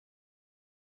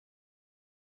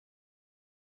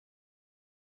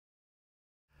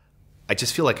I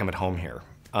just feel like I'm at home here.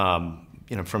 You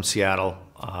know, I'm from Seattle.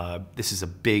 This is a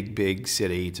big, big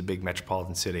city. It's a big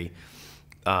metropolitan city.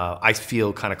 I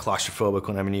feel kind of claustrophobic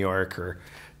when I'm in New York or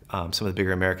some of the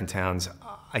bigger American towns.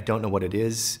 I don't know what it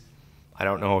is. I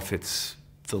don't know if it's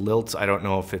the lilts. I don't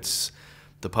know if it's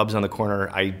the pubs on the corner.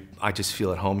 I just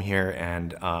feel at home here,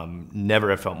 and never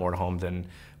have felt more at home than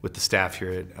with the staff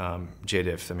here at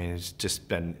JDIF. I mean, it's just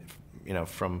been, you know,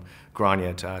 from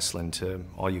Grania to Aslan to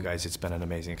all you guys, it's been an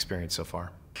amazing experience so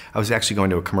far. I was actually going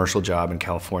to a commercial job in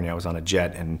California. I was on a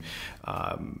jet and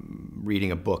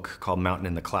reading a book called Mountain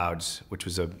in the Clouds, which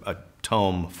was a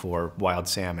tome for wild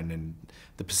salmon in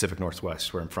the Pacific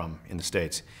Northwest, where I'm from, in the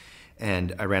States.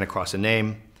 And I ran across a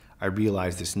name. I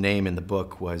realized this name in the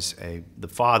book was the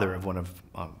father of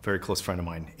a very close friend of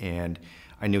mine, and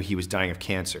I knew he was dying of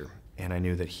cancer, and I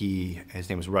knew that his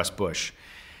name was Russ Bush.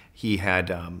 He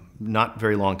had not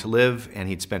very long to live, and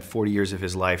he'd spent 40 years of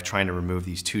his life trying to remove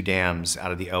these 2 dams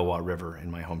out of the Elwha River in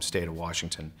my home state of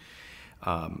Washington.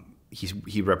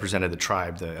 He represented the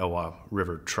tribe, the Elwha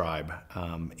River tribe,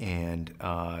 and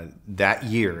that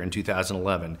year, in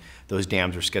 2011, those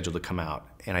dams were scheduled to come out,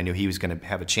 and I knew he was going to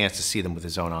have a chance to see them with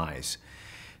his own eyes.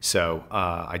 So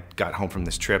I got home from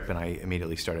this trip, and I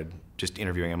immediately started just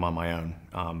interviewing him on my own,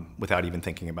 without even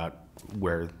thinking about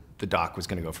where the doc was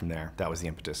going to go from there. That was the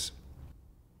impetus.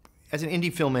 As an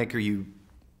indie filmmaker, you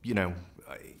know,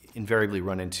 invariably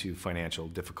run into financial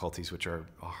difficulties, which are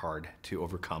hard to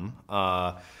overcome.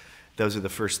 Those are the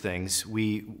first things.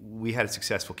 We had a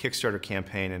successful Kickstarter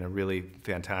campaign and a really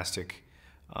fantastic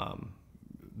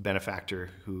benefactor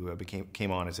who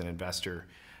came on as an investor,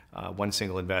 one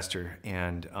single investor,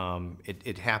 and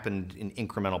it happened in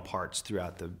incremental parts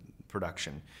throughout the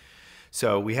production.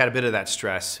 So we had a bit of that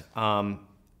stress.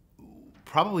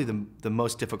 Probably the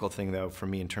most difficult thing, though, for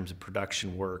me in terms of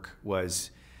production work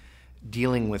was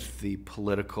dealing with the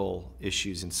political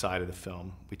issues inside of the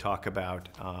film. We talk about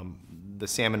the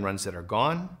salmon runs that are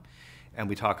gone, and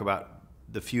we talk about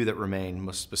the few that remain,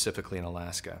 most specifically in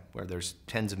Alaska, where there's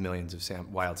tens of millions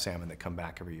of wild salmon that come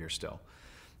back every year still.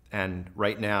 And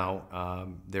right now,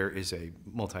 there is a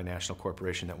multinational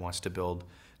corporation that wants to build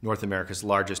North America's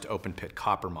largest open-pit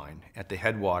copper mine at the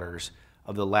headwaters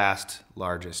of the last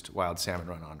largest wild salmon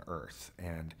run on Earth.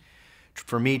 And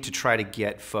for me to try to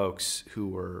get folks who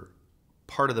were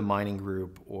part of the mining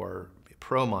group or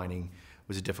pro-mining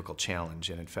was a difficult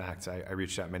challenge. And in fact, I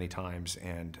reached out many times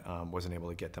and wasn't able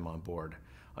to get them on board,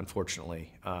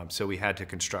 unfortunately. So we had to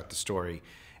construct a story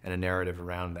and a narrative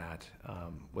around that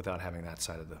without having that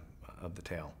side of the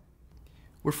tale.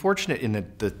 We're fortunate in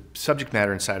that the subject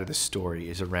matter inside of this story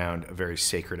is around a very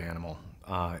sacred animal.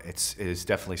 It is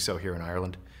definitely so here in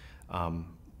Ireland.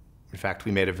 In fact,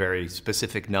 we made a very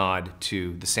specific nod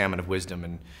to the salmon of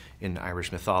wisdom in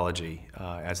Irish mythology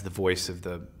as the voice of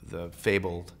the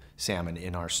fabled salmon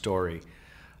in our story.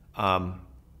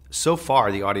 So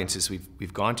far, the audiences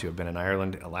we've gone to have been in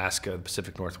Ireland, Alaska, the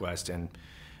Pacific Northwest, and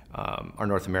our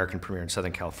North American premiere in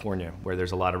Southern California, where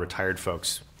there's a lot of retired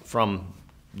folks from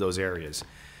those areas.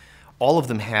 All of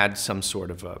them had some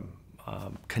sort of a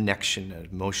connection, an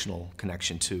emotional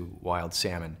connection to wild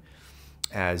salmon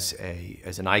as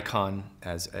an icon,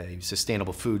 as a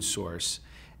sustainable food source,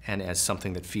 and as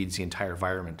something that feeds the entire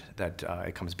environment that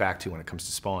it comes back to when it comes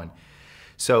to spawn.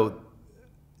 So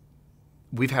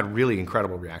we've had really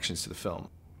incredible reactions to the film.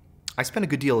 I spent a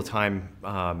good deal of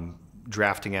time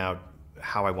drafting out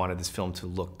how I wanted this film to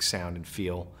look, sound, and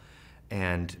feel,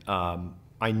 and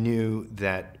I knew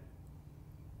that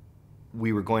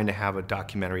we were going to have a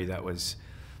documentary that was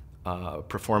a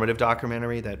performative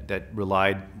documentary that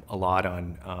relied a lot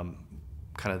on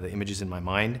kind of the images in my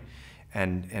mind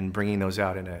and bringing those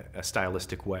out in a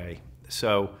stylistic way.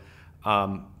 So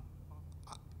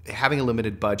having a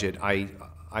limited budget,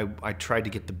 I tried to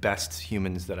get the best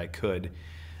humans that I could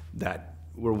that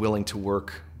were willing to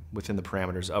work within the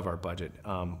parameters of our budget.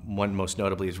 One most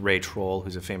notably is Ray Troll,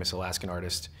 who's a famous Alaskan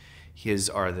artist. His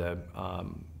are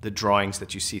the drawings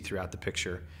that you see throughout the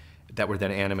picture that were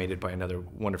then animated by another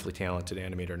wonderfully talented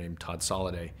animator named Todd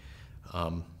Soliday.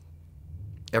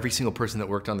 Every single person that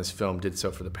worked on this film did so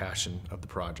for the passion of the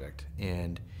project.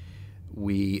 And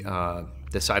we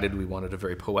decided we wanted a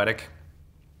very poetic,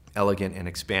 elegant, and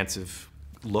expansive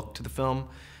look to the film,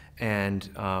 and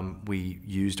we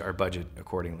used our budget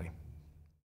accordingly.